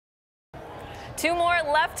2 more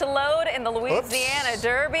left to load in the Louisiana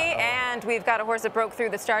Derby, and we've got a horse that broke through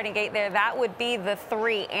the starting gate there. That would be the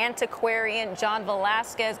 3, Antiquarian. John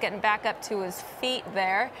Velasquez getting back up to his feet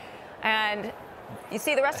there. And you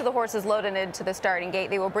see the rest of the horses loaded into the starting gate.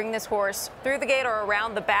 They will bring this horse through the gate or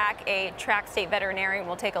around the back. A track state veterinarian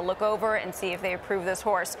will take a look over and see if they approve this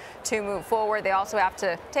horse to move forward. They also have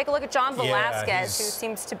to take a look at John Velasquez, who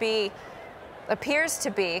seems to be, appears to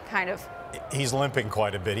be kind of... He's limping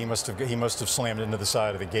quite a bit. He must have slammed into the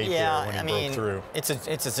side of the gate there when he broke through. It's a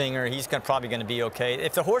zinger. He's probably going to be okay.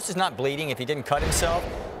 If the horse is not bleeding, if he didn't cut himself,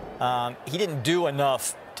 he didn't do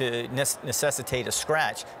enough to necessitate a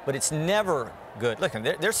scratch. But it's never good. Look,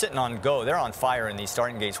 they're sitting on go. They're on fire in these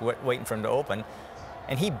starting gates, waiting for him to open.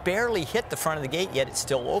 And he barely hit the front of the gate, yet it's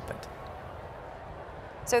still opened.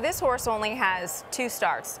 So this horse only has 2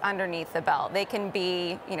 starts underneath the belt. They can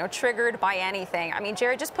be, triggered by anything. I mean,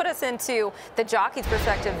 Jerry, just put us into the jockey's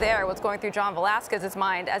perspective there, what's going through John Velasquez's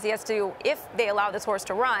mind as he has to, if they allow this horse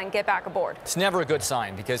to run, get back aboard. It's never a good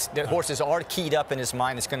sign because the horses are keyed up in his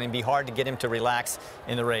mind. It's going to be hard to get him to relax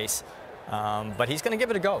in the race. But he's going to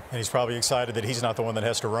give it a go. And he's probably excited that he's not the one that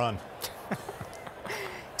has to run.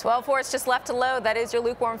 12 horse just left to load. That is your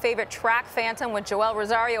lukewarm favorite, Track Phantom with Joel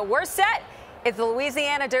Rosario. We're set. It's the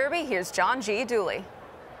Louisiana Derby. Here's John G. Dooley.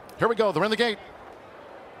 Here we go. They're in the gate.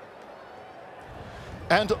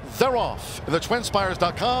 And they're off in the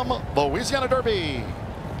TwinSpires.com Louisiana Derby.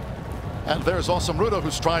 And there's Awesome Ruda,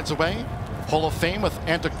 who strides away. Hall of Fame with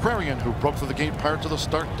Antiquarian, who broke through the gate prior to the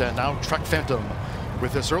start. And now Track Phantom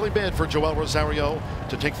with this early bid for Joel Rosario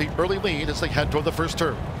to take the early lead as they head toward the first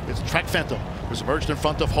turn. It's Track Phantom, who's emerged in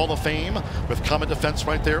front of Hall of Fame with Common Defense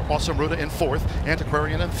right there. Awesome Ruda in 4th,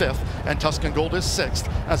 Antiquarian in 5th, and Tuscan Gold is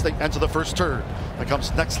 6th as they enter the first turn. Then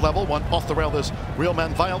comes Next Level. One off the rail is Real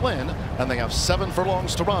Man Violin, and they have 7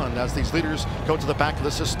 furlongs to run as these leaders go to the back of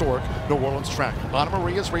this historic New Orleans track. Anna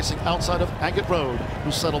Marie is racing outside of Agate Road,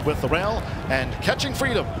 who settled with the rail, and Catching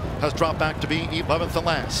Freedom has dropped back to be 11th and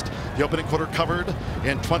last. The opening quarter covered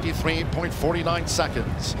in 23.49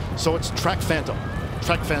 seconds. So it's Track Phantom.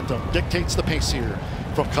 Track Phantom dictates the pace here.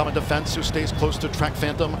 From Common Defense, who stays close to Track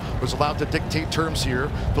Phantom, was allowed to dictate terms here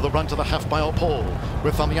for the run to the half-mile pole.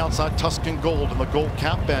 With on the outside Tuscan Gold in the gold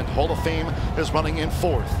cap, and Hall of Fame is running in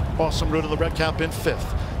 4th. Awesome Ruda, the red cap, in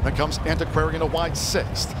 5th. Then comes Antiquarian, a wide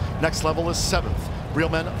 6th. Next Level is 7th. Real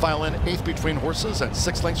Men Violin 8th between horses, and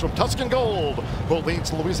 6 lengths from Tuscan Gold, who leads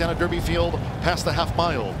the Louisiana Derby field past the half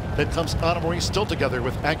mile. Then comes Anna Marie still together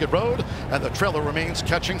with Agate Road, and the trailer remains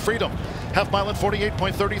Catching Freedom. Half mile in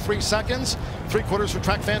 48.33 seconds. 3/4 for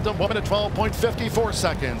Track Phantom, 1 minute 12.54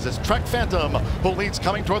 seconds. It's Track Phantom who leads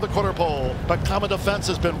coming toward the quarter pole, but Common Defense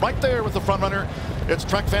has been right there with the front runner. It's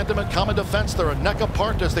Track Phantom and Common Defense. They're a neck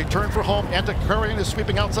apart as they turn for home. Antiquarian is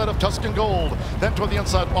sweeping outside of Tuscan Gold. Then toward the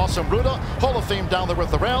inside, Awesome Ruda. Hall of Fame down there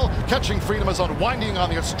with the rail. Catching Freedom is unwinding on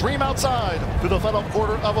the extreme outside through the final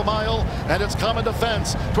quarter of a mile, and it's Common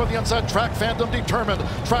Defense. Toward the inside, Track Phantom determined.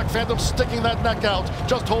 Track Phantom sticking that neck out.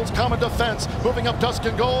 Just holds Common Defense. Moving up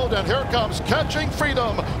Tuscan Gold, and here comes Catching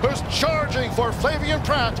Freedom, who's charging for Flavian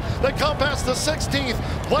Pratt. They come past the 16th.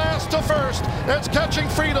 Last to first, it's Catching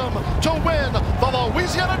Freedom to win the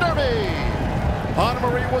Louisiana Derby. Anna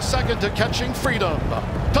Marie was 2nd to Catching Freedom.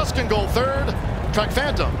 Tuscan Gold 3rd. Track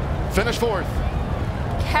Phantom finished 4th.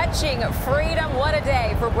 Catching Freedom, what a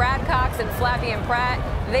day for Brad Cox and Flavian Pratt.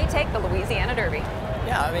 They take the Louisiana Derby.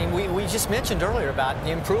 Yeah, I mean, we just mentioned earlier about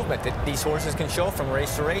the improvement that these horses can show from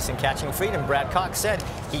race to race. And Catching Freedom, Brad Cox said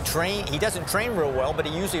he doesn't train real well, but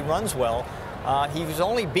he usually runs well. He was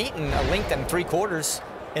only beaten a length and 3/4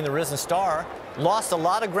 in the Risen Star. Lost a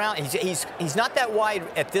lot of ground. He's not that wide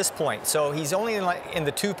at this point, so he's only in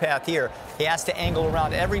the 2 path here. He has to angle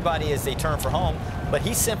around everybody as they turn for home, but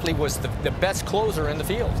he simply was the best closer in the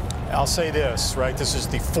field. I'll say this, right? This is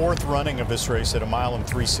the 4th running of this race at 1 mile and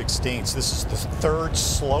 3/16. This is the 3rd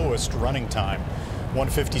slowest running time,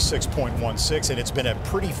 1:56.16, and it's been a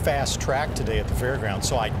pretty fast track today at the fairgrounds,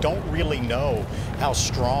 so I don't really know how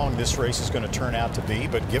strong this race is going to turn out to be,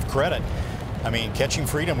 but give credit. I mean, Catching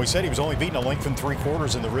Freedom, we said he was only beaten a length and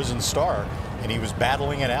 3/4 in the Risen Star, and he was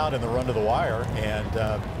battling it out in the run to the wire, and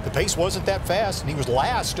the pace wasn't that fast, and he was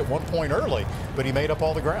last at one point early, but he made up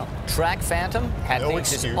all the ground. Track Phantom had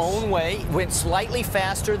things his own way, went slightly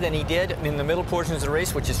faster than he did in the middle portions of the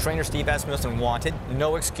race, which his trainer Steve Asmussen wanted.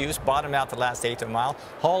 No excuse, bottomed out the last 1/8 of a mile.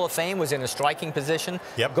 Hall of Fame was in a striking position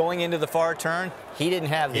going into the far turn. He didn't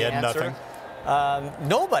have the answer. Nothing.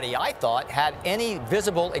 Nobody, I thought, had any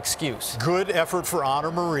visible excuse. Good effort for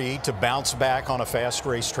Honor Marie to bounce back on a fast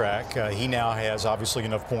racetrack. He now has obviously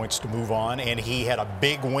enough points to move on, and he had a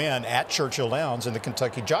big win at Churchill Downs in the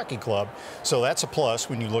Kentucky Jockey Club. So that's a plus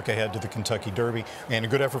when you look ahead to the Kentucky Derby, and a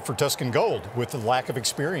good effort for Tuscan Gold with the lack of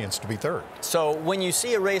experience to be third. So when you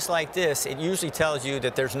see a race like this, it usually tells you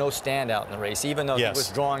that there's no standout in the race, even though he was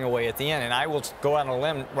drawing away at the end. And I will go out on a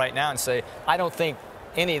limb right now and say, I don't think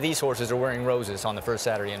any of these horses are wearing roses on the first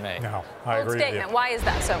Saturday in May. No, I agree with you. Why is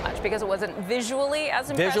that so much? Because it wasn't visually as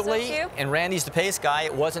impressive to you? And Randy's the pace guy.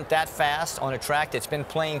 It wasn't that fast on a track that's been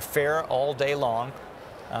playing fair all day long.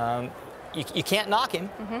 You can't knock him.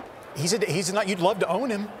 He's not. You'd love to own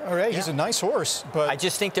him. All right, he's a nice horse, but I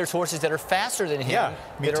just think there's horses that are faster than him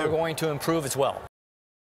that are going to improve as well.